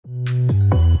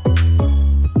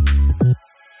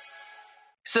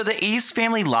So the Ace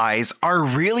family lies are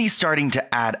really starting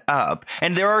to add up,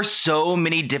 and there are so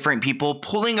many different people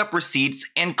pulling up receipts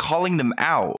and calling them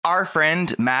out. Our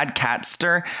friend Mad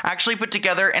Catster actually put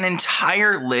together an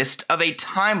entire list of a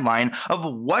timeline of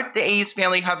what the Ace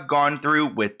family have gone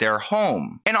through with their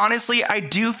home. And honestly, I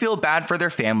do feel bad for their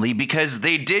family because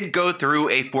they did go through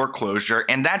a foreclosure,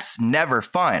 and that's never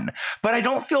fun. But I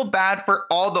don't feel bad for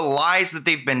all the lies that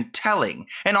they've been telling.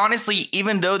 And honestly,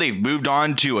 even though they've moved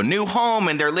on to a new home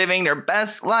and they're living their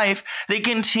best life, they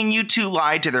continue to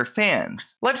lie to their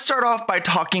fans. Let's start off by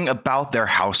talking about their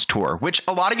house tour, which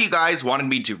a lot of you guys wanted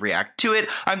me to react to it.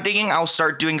 I'm thinking I'll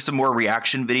start doing some more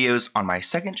reaction videos on my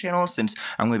second channel since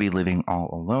I'm going to be living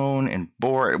all alone and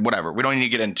bored, whatever. We don't need to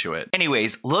get into it.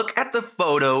 Anyways, look at the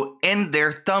photo in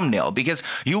their thumbnail because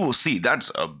you will see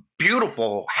that's a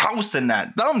beautiful house in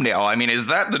that thumbnail. I mean, is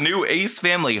that the new Ace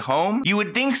family home? You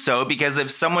would think so, because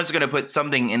if someone's going to put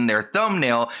something in their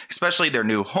thumbnail, especially their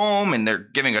new home, and they're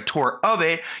giving a tour of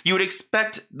it, you would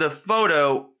expect the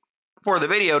photo for the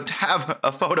video to have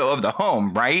a photo of the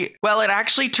home, right? Well, it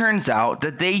actually turns out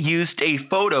that they used a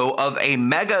photo of a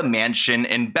mega mansion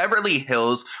in Beverly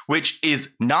Hills, which is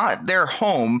not their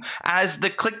home, as the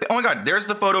click. Oh my God, there's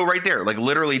the photo right there, like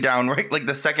literally down right, like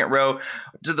the second row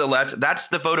to the left. That's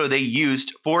the photo they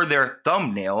used for their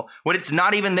thumbnail when it's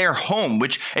not even their home,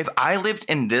 which if I lived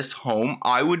in this home,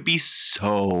 I would be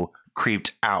so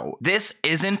creeped out. This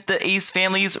isn't the Ace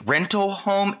family's rental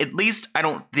home. At least I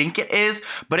don't think it is,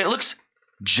 but it looks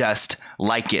just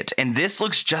like it. And this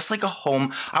looks just like a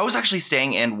home. I was actually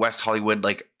staying in West Hollywood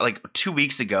like 2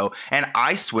 weeks ago, and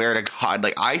I swear to God,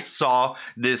 like I saw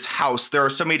this house. There are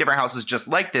so many different houses just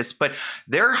like this, but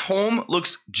their home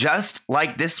looks just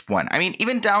like this one. I mean,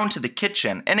 even down to the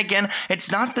kitchen. And again, it's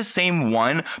not the same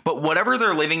one, but whatever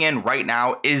they're living in right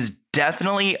now is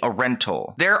definitely a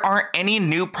rental. There aren't any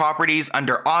new properties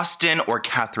under Austin or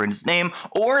Catherine's name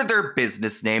or their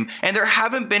business name, and there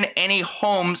haven't been any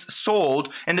homes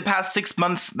sold in the past 6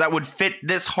 months that would fit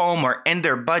this home or in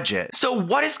their budget. So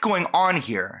what is going on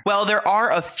here? Well, there are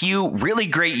a few really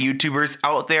great YouTubers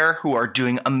out there who are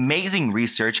doing amazing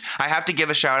research. I have to give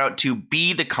a shout out to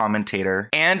Be the Commentator,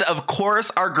 and of course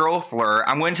our girl Fleur.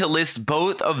 I'm going to list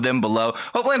both of them below.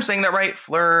 Hopefully I'm saying that right.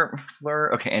 Fleur.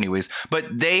 Okay, anyways, but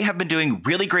they have been doing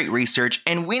really great research,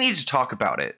 and we need to talk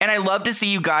about it. And I love to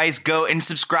see you guys go and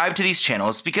subscribe to these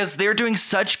channels because they're doing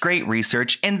such great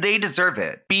research and they deserve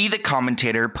it. Be the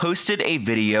Commentator posted a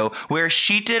video where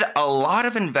she did a lot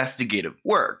of investigative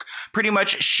work. Pretty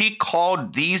much she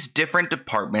called these different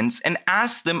departments and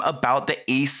asked them about the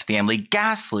Ace family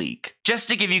gas leak. Just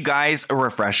to give you guys a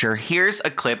refresher, here's a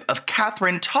clip of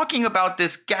Catherine talking about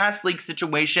this gas leak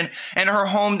situation in her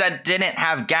home that didn't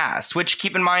have gas, which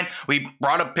keep in mind, we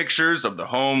brought up pictures of the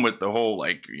home with the whole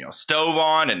stove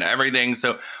on and everything.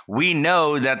 So we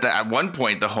know that at one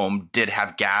point the home did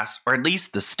have gas, or at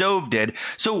least the stove did.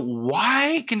 So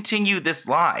why continue this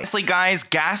lie? Honestly, guys,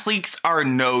 gas leaks are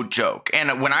no joke.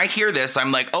 And when I hear this,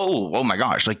 I'm like, oh my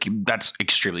gosh, like that's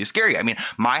extremely scary. I mean,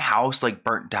 my house like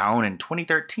burnt down in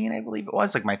 2013, I believe it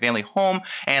was, like my family home.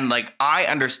 And like, I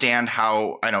understand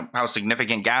how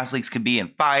significant gas leaks could be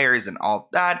and fires and all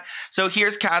that. So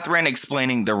here's Catherine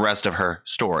explaining the rest of her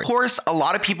story. Of course, a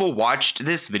lot of people watched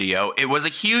this video. It was a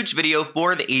huge video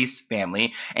for the Ace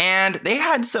family, and they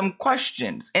had some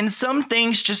questions, and some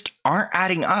things just aren't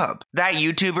adding up. That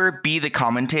YouTuber, Be the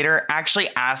Commentator, actually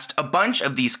asked a bunch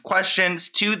of these questions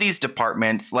to these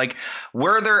departments, like,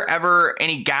 were there ever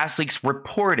any gas leaks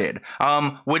reported?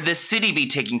 Would the city be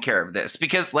taking care of this?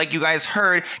 Because like you guys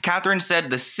heard, Catherine said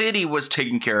the city was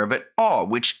taking care of it all,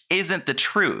 which isn't the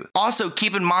truth. Also,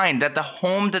 keep in mind that the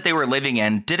home that they were living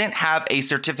in didn't have a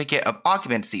certificate of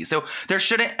occupancy, so there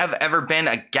shouldn't have ever been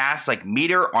a gas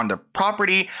meter on the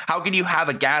property. How can you have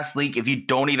a gas leak if you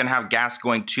don't even have gas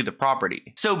going to the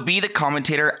property? So Be the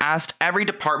Commentator asked every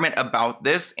department about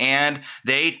this, and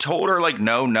they told her like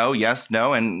no, yes,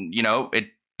 no, and it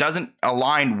doesn't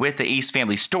align with the Ace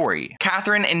family story.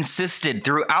 Catherine insisted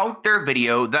throughout their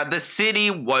video that the city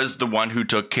was the one who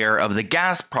took care of the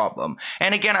gas problem.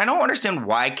 And again, I don't understand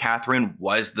why Catherine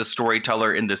was the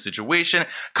storyteller in this situation.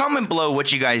 Comment below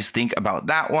what you guys think about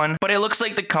that one. But it looks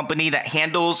like the company that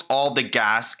handles all the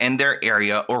gas in their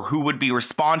area, or who would be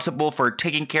responsible for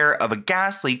taking care of a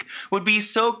gas leak, would be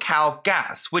SoCal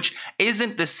Gas, which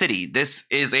isn't the city. This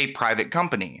is a private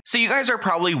company. So you guys are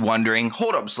probably wondering,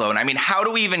 hold up, Sloan. I mean, how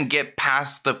do we even get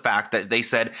past the fact that they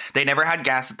said they never had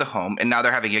gas at the home and now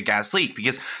they're having a gas leak?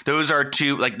 Because those are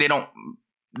two, like, they don't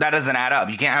that doesn't add up.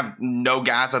 You can't have no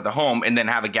gas at the home and then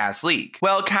have a gas leak.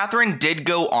 Well, Catherine did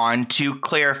go on to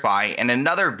clarify in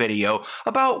another video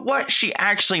about what she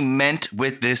actually meant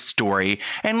with this story,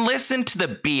 and listen to the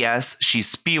BS she's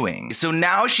spewing. So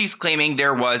now she's claiming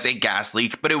there was a gas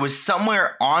leak, but it was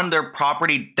somewhere on their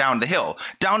property down the hill.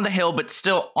 Down the hill, but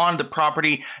still on the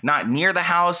property, not near the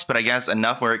house, but I guess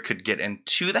enough where it could get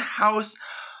into the house.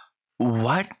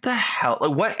 What the hell?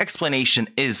 Like, what explanation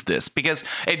is this? Because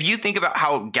if you think about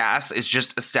how gas is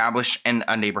just established in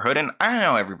a neighborhood, and I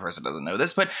know every person doesn't know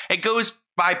this, but it goes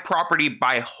by property,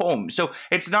 by home. So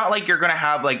it's not like you're going to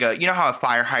have like a, you know how a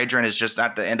fire hydrant is just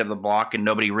at the end of the block and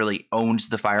nobody really owns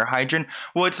the fire hydrant?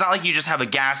 Well, it's not like you just have a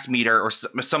gas meter or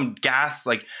some gas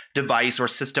like device or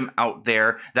system out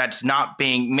there that's not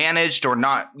being managed or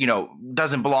not, you know,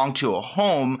 doesn't belong to a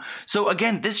home. So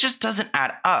again, this just doesn't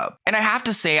add up. And I have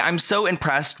to say, I'm so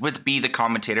impressed with Be the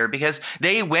Commentator, because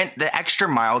they went the extra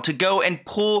mile to go and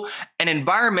pull an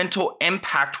environmental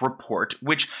impact report,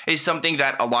 which is something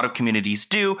that a lot of communities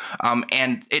do,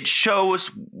 and it shows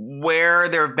where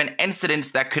there have been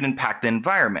incidents that could impact the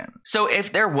environment. So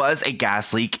if there was a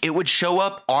gas leak, it would show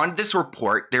up on this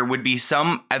report. There would be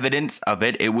some evidence of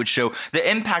it. It would show the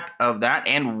impact of that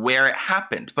and where it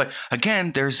happened. But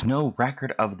again, there's no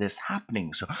record of this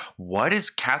happening. So what is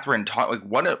Catherine talking?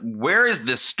 Like, where is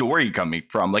this story coming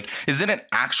from? Like, is it an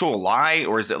actual lie,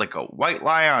 or is it like a white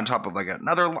lie on top of like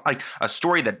another, like a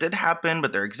story that did happen,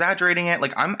 but they're exaggerating it?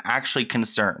 Like, I'm actually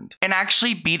concerned. And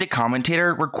actually, Be the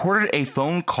Commentator recorded a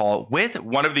phone call with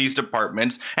one of these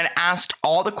departments and asked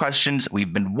all the questions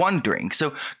we've been wondering.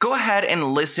 So go ahead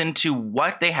and listen to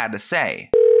what they had to say.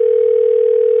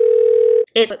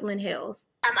 It's Woodland Hills.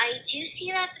 I do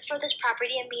see that for this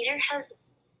property, a meter has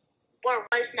or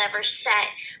was never set.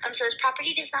 So this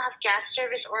property does not have gas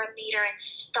service or a meter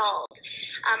installed.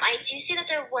 I do see that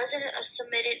there was a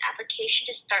submitted application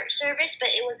to start service, but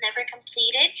it was never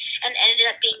completed and ended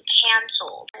up being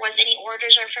canceled. There was any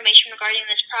orders or information regarding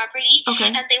this property,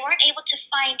 and they weren't able to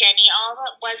find any. All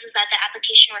that was is that the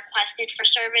application requested for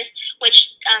service, which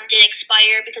did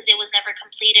expire because it was never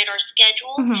completed or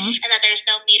scheduled, and that there's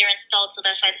no meter installed, so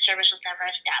that's why the service was never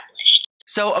established.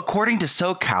 So according to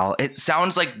SoCal, it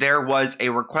sounds like there was a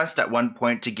request at one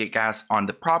point to get gas on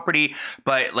the property,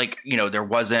 but like, you know, there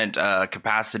wasn't a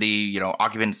capacity, you know,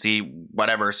 occupancy,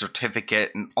 whatever,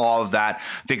 certificate and all of that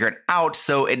figured out.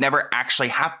 So it never actually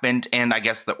happened. And I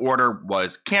guess the order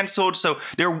was canceled. So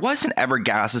there wasn't ever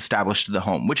gas established to the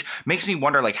home, which makes me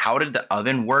wonder, like, how did the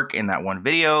oven work in that one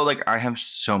video? Like, I have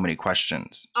so many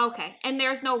questions. Okay. And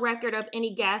there's no record of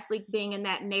any gas leaks being in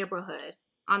that neighborhood,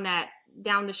 on that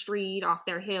down the street, off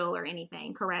their hill or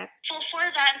anything, correct? So for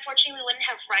that, unfortunately, we wouldn't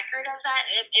have record of that.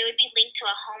 It would be linked to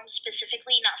a home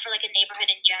specifically, not for like a neighborhood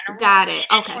in general. Got it.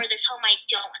 Okay. And for this home, I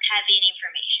don't have any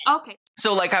information. Okay.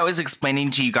 So like I was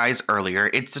explaining to you guys earlier,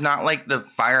 it's not like the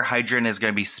fire hydrant is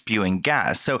going to be spewing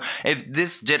gas. So if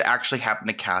this did actually happen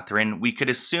to Catherine, we could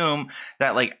assume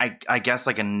that, like, I guess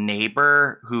like a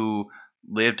neighbor who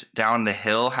lived down the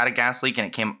hill had a gas leak and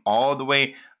it came all the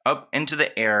way up into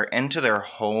the air, into their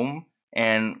home,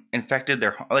 and infected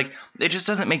their, like, it just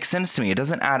doesn't make sense to me. It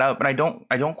doesn't add up, and I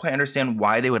don't quite understand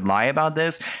why they would lie about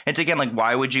this. It's again, like,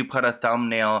 why would you put a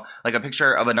thumbnail, like a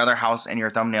picture of another house in your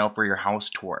thumbnail for your house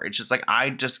tour? It's just like, I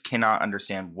just cannot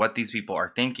understand what these people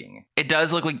are thinking. It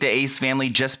does look like the Ace family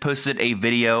just posted a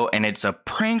video, and it's a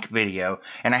prank video,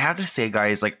 and I have to say,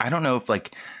 guys, like, I don't know if,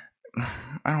 like,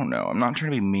 I don't know, I'm not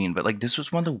trying to be mean, but like, this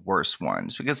was one of the worst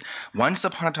ones, because once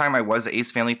upon a time I was an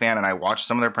Ace family fan and I watched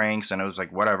some of their pranks and it was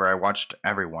like, whatever, I watched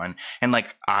everyone, and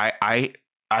like I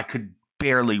could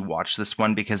barely watch this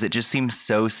one because it just seems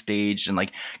so staged, and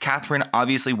like Catherine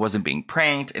obviously wasn't being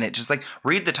pranked, and it just, like,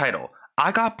 read the title.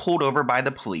 I got pulled over by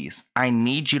the police. I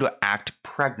need you to act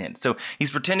pregnant. So he's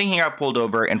pretending he got pulled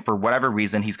over, and for whatever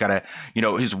reason, he's got to, you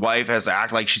know, his wife has to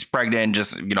act like she's pregnant,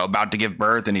 just, you know, about to give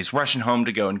birth, and he's rushing home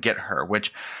to go and get her,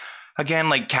 which, again,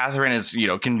 like, Catherine is, you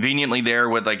know, conveniently there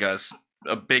with like a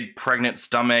big pregnant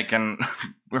stomach and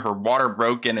her water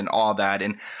broken and all that.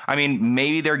 And I mean,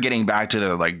 maybe they're getting back to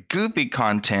their like goofy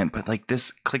content, but like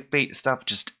this clickbait stuff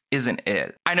just isn't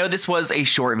it. I know this was a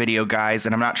short video, guys,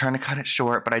 and I'm not trying to cut it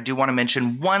short, but I do want to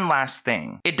mention one last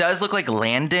thing. It does look like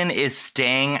Landon is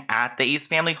staying at the Ace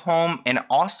family home, and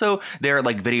also their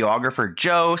like videographer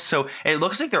Joe. So it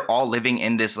looks like they're all living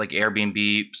in this like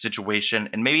Airbnb situation,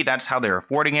 and maybe that's how they're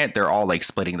affording it. They're all like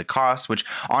splitting the costs, which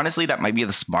honestly, that might be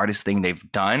the smartest thing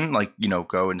they've done. Like, you know,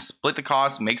 go and split the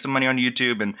costs, make some money on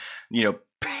YouTube, and, you know,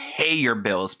 pay your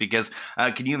bills, because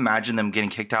can you imagine them getting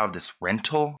kicked out of this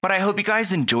rental? But I hope you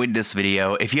guys enjoyed this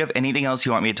video. If you have anything else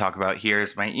you want me to talk about,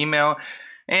 here's my email.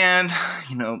 And,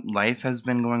 you know, life has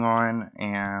been going on,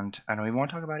 and I don't even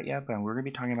want to talk about it yet, but we're going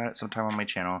to be talking about it sometime on my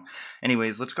channel.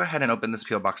 Anyways, let's go ahead and open this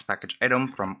P.O. Box package item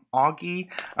from Augie.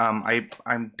 I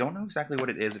don't know exactly what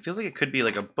it is. It feels like it could be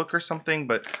like a book or something,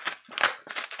 but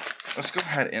let's go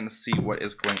ahead and see what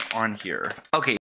is going on here. Okay,